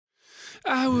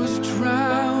I was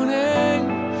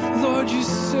drowning, Lord, you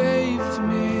saved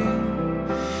me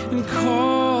and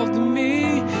called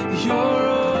me your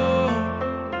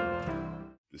own.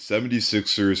 The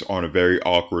 76ers are in a very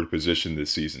awkward position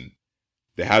this season.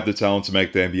 They have the talent to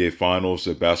make the NBA Finals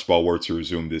if basketball were to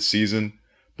resume this season,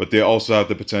 but they also have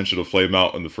the potential to flame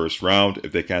out in the first round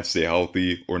if they can't stay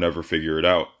healthy or never figure it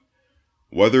out.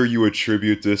 Whether you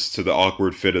attribute this to the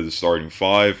awkward fit of the starting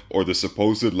five or the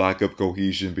supposed lack of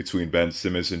cohesion between Ben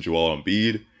Simmons and Joel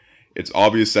Embiid, it's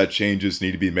obvious that changes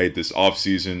need to be made this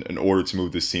offseason in order to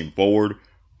move this team forward,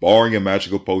 barring a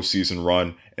magical postseason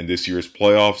run in this year's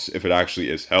playoffs if it actually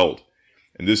is held.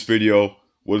 In this video,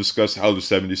 we'll discuss how the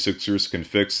 76ers can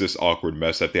fix this awkward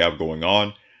mess that they have going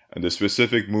on and the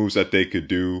specific moves that they could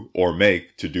do or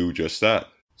make to do just that.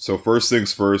 So first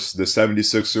things first, the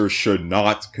 76ers should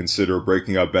not consider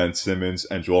breaking up Ben Simmons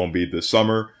and Joel Embiid this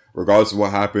summer, regardless of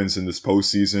what happens in this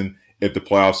postseason if the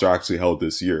playoffs are actually held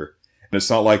this year. And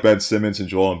it's not like Ben Simmons and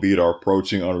Joel Embiid are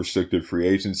approaching unrestricted free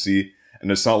agency,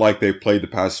 and it's not like they've played the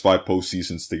past 5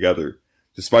 postseasons together.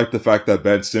 Despite the fact that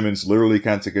Ben Simmons literally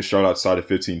can't take a shot outside of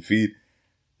 15 feet,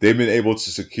 they've been able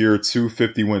to secure 2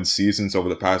 50-win seasons over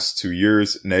the past 2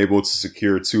 years and able to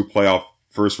secure 2 playoff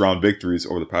first-round victories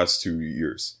over the past 2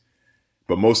 years.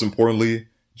 But most importantly,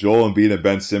 Joel Embiid and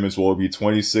Ben Simmons will be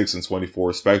 26 and 24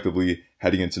 respectively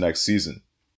heading into next season.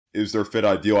 Is their fit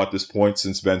ideal at this point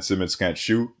since Ben Simmons can't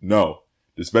shoot? No.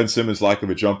 Does Ben Simmons' lack of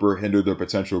a jumper hinder the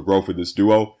potential growth of this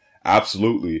duo?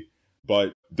 Absolutely.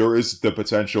 But there is the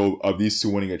potential of these two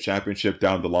winning a championship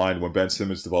down the line when Ben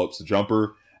Simmons develops a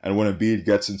jumper and when Embiid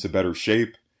gets into better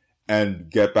shape and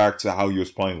get back to how he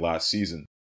was playing last season.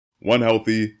 When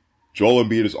healthy, Joel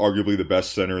Embiid is arguably the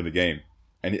best center in the game.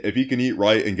 And if he can eat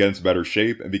right and get into better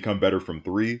shape and become better from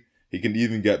 3, he can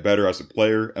even get better as a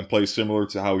player and play similar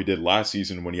to how he did last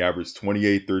season when he averaged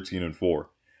 28, 13, and 4.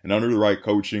 And under the right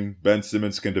coaching, Ben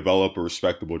Simmons can develop a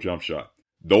respectable jump shot.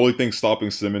 The only thing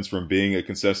stopping Simmons from being a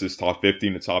consensus top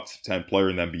 15 to top 10 player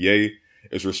in the NBA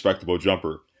is respectable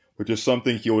jumper, which is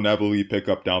something he'll inevitably pick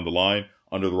up down the line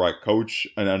under the right coach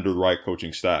and under the right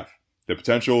coaching staff. The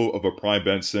potential of a prime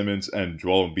Ben Simmons and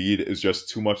Joel Embiid is just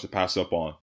too much to pass up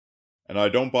on. And I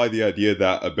don't buy the idea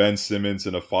that a Ben Simmons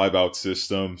in a 5-out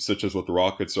system, such as what the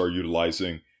Rockets are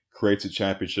utilizing, creates a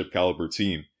championship caliber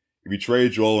team. If you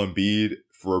trade Joel Embiid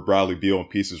for Bradley Beal and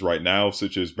pieces right now,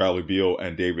 such as Bradley Beal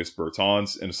and Davis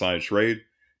Bertans in a sign and trade,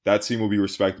 that team will be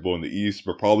respectable in the East,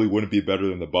 but probably wouldn't be better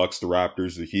than the Bucks, the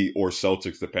Raptors, the Heat, or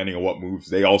Celtics, depending on what moves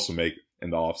they also make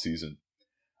in the offseason.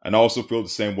 And I also feel the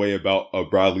same way about a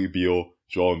Bradley Beal,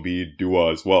 Joel Embiid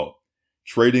duo as well.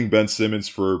 Trading Ben Simmons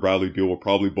for Bradley Beal will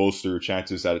probably bolster your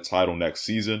chances at a title next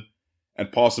season,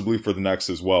 and possibly for the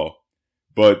next as well.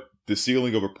 But the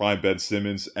ceiling of a prime Ben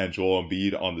Simmons and Joel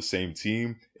Embiid on the same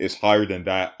team is higher than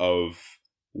that of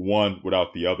one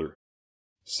without the other.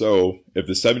 So, if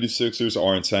the 76ers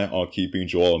are intent on keeping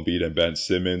Joel Embiid and Ben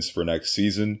Simmons for next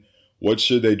season, what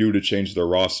should they do to change their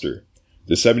roster?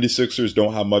 The 76ers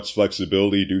don't have much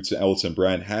flexibility due to Elton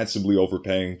Brand handsomely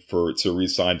overpaying to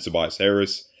re-sign Tobias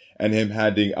Harris, and him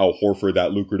handing out Horford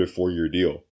that lucrative 4-year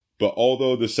deal. But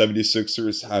although the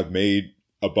 76ers have made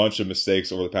a bunch of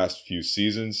mistakes over the past few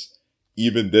seasons,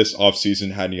 even this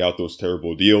offseason handing out those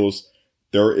terrible deals,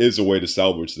 there is a way to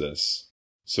salvage this.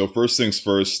 So first things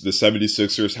first, the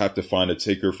 76ers have to find a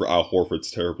taker for Al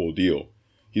Horford's terrible deal.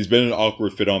 He's been an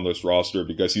awkward fit on this roster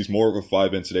because he's more of a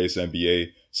 5 in today's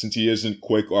NBA, since he isn't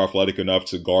quick or athletic enough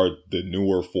to guard the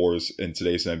newer 4s in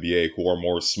today's NBA who are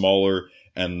more smaller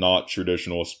and not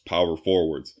traditional power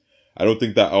forwards. I don't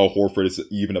think that Al Horford is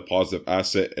even a positive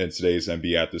asset in today's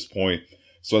NBA at this point,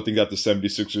 so I think that the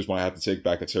 76ers might have to take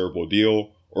back a terrible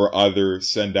deal or either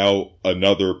send out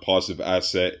another positive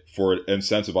asset for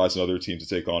incentivize another team to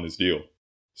take on his deal.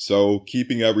 So,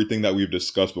 keeping everything that we've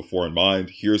discussed before in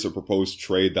mind, here's a proposed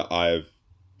trade that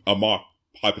a mock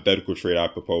hypothetical trade I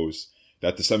proposed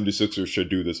that the 76ers should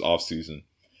do this offseason.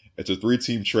 It's a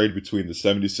 3-team trade between the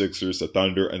 76ers, the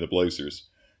Thunder, and the Blazers.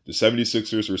 The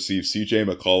 76ers receive CJ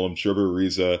McCollum, Trevor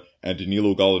Ariza, and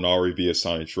Danilo Gallinari via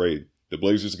sign and trade. The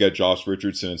Blazers get Josh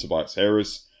Richardson and Tobias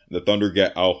Harris, and the Thunder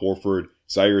get Al Horford,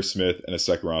 Zaire Smith, and a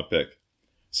 2nd-round pick.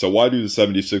 So why do the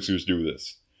 76ers do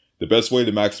this? The best way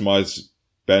to maximize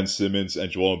Ben Simmons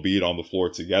and Joel Embiid on the floor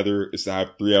together is to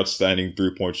have 3 outstanding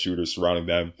 3-point shooters surrounding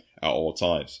them at all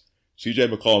times.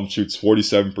 CJ McCollum shoots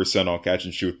 47% on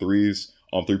catch-and-shoot threes,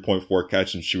 on 3.4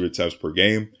 catch-and-shoot attempts per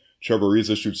game. Trevor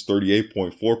Ariza shoots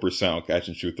 38.4% on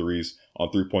catch-and-shoot threes, on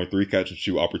 3.3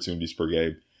 catch-and-shoot opportunities per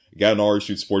game. Gallinari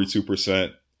shoots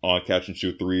 42% on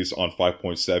catch-and-shoot threes, on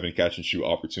 5.7 catch-and-shoot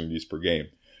opportunities per game.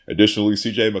 Additionally,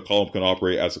 CJ McCollum can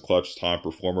operate as a clutch time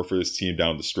performer for his team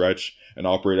down the stretch and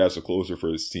operate as a closer for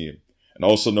his team. And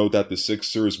also note that the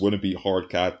Sixers wouldn't be hard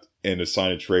capped in a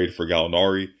sign and trade for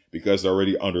Gallinari because they're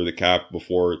already under the cap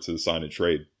before to the sign and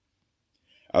trade.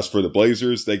 As for the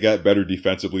Blazers, they get better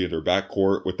defensively in their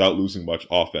backcourt without losing much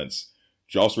offense.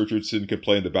 Josh Richardson can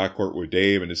play in the backcourt with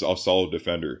Dame and is a solid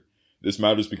defender. This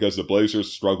matters because the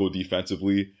Blazers struggle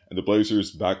defensively, and the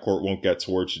Blazers' backcourt won't get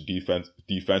torched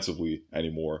defensively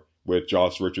anymore, with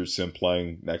Josh Richardson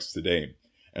playing next to Dame.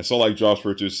 And so like Josh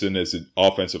Richardson is an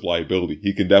offensive liability,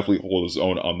 he can definitely hold his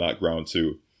own on that ground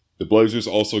too. The Blazers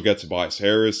also get Tobias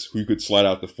Harris, who could slide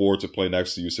out the 4 to play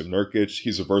next to Jusuf Nurkic.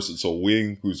 He's a versatile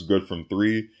wing who's good from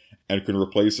 3 and can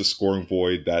replace the scoring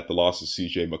void that the loss of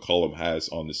CJ McCollum has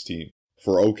on this team.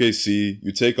 For OKC,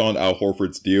 you take on Al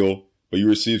Horford's deal, but you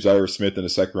receive Zaire Smith in a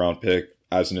second-round pick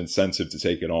as an incentive to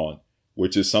take it on,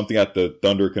 which is something that the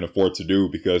Thunder can afford to do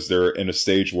because they're in a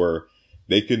stage where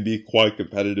they can be quite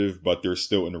competitive, but they're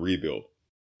still in a rebuild.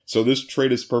 So this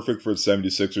trade is perfect for the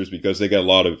 76ers because they get a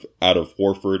lot out of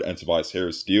Horford and Tobias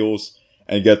Harris deals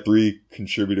and get 3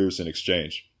 contributors in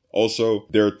exchange. Also,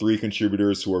 there are 3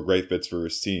 contributors who are great fits for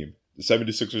his team. The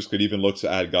 76ers could even look to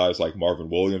add guys like Marvin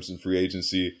Williams in free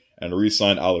agency and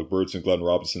re-sign Alec Burks and Glenn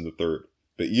Robinson III.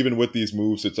 But even with these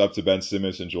moves, it's up to Ben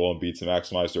Simmons and Joel Embiid to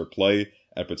maximize their play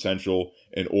and potential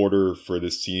in order for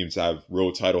this team to have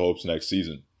real title hopes next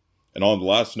season. And on the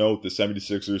last note, the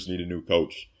 76ers need a new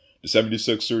coach. The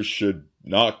 76ers should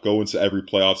not go into every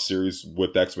playoff series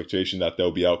with the expectation that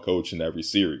they'll be outcoached in every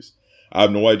series. I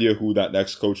have no idea who that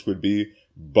next coach would be,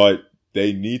 but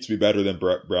they need to be better than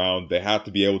Brett Brown. They have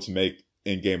to be able to make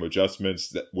in-game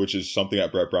adjustments, which is something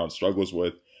that Brett Brown struggles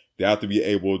with. They have to be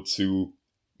able to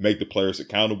make the players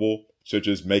accountable, such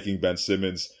as making Ben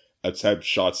Simmons attempt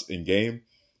shots in game.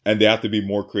 And they have to be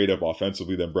more creative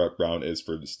offensively than Brett Brown is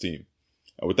for this team.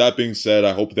 And with that being said,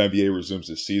 I hope the NBA resumes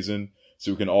this season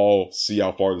so we can all see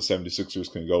how far the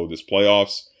 76ers can go this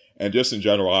playoffs. And just in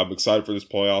general, I'm excited for this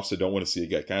playoffs. I don't want to see it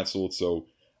get canceled. So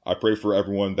I pray for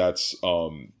everyone that's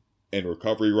in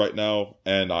recovery right now.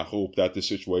 And I hope that this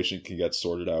situation can get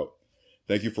sorted out.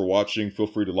 Thank you for watching. Feel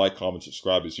free to like, comment,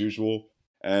 subscribe as usual.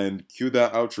 And cue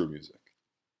that outro music.